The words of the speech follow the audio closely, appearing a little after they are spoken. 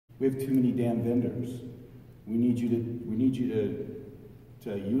we have too many damn vendors. We need you to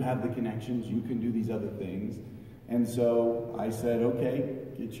you have the connections, you can do these other things. And so I said, okay,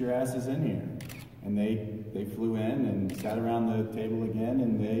 get your asses in here. And they flew in and sat around the table again,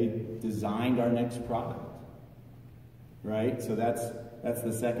 and they designed our next product, right? So that's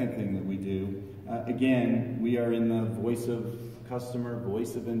the second thing that we do. Again, we are in the voice of customer,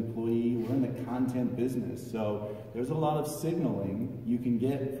 voice of employee. We're in the content business. So there's a lot of signaling you can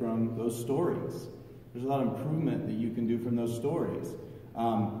get from those stories. There's a lot of improvement that you can do from those stories.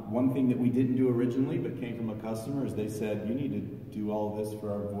 One thing that we didn't do originally but came from a customer is they said, you need to do all of this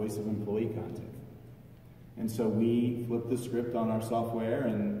for our voice of employee content. And so we flipped the script on our software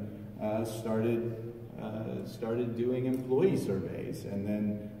and started doing employee surveys, and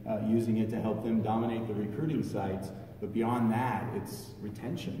then using it to help them dominate the recruiting sites. But beyond that, it's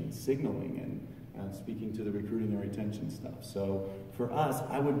retention, it's signaling, and speaking to the recruiting and retention stuff. So for us,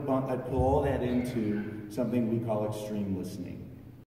 I'd pull all that into something we call extreme listening.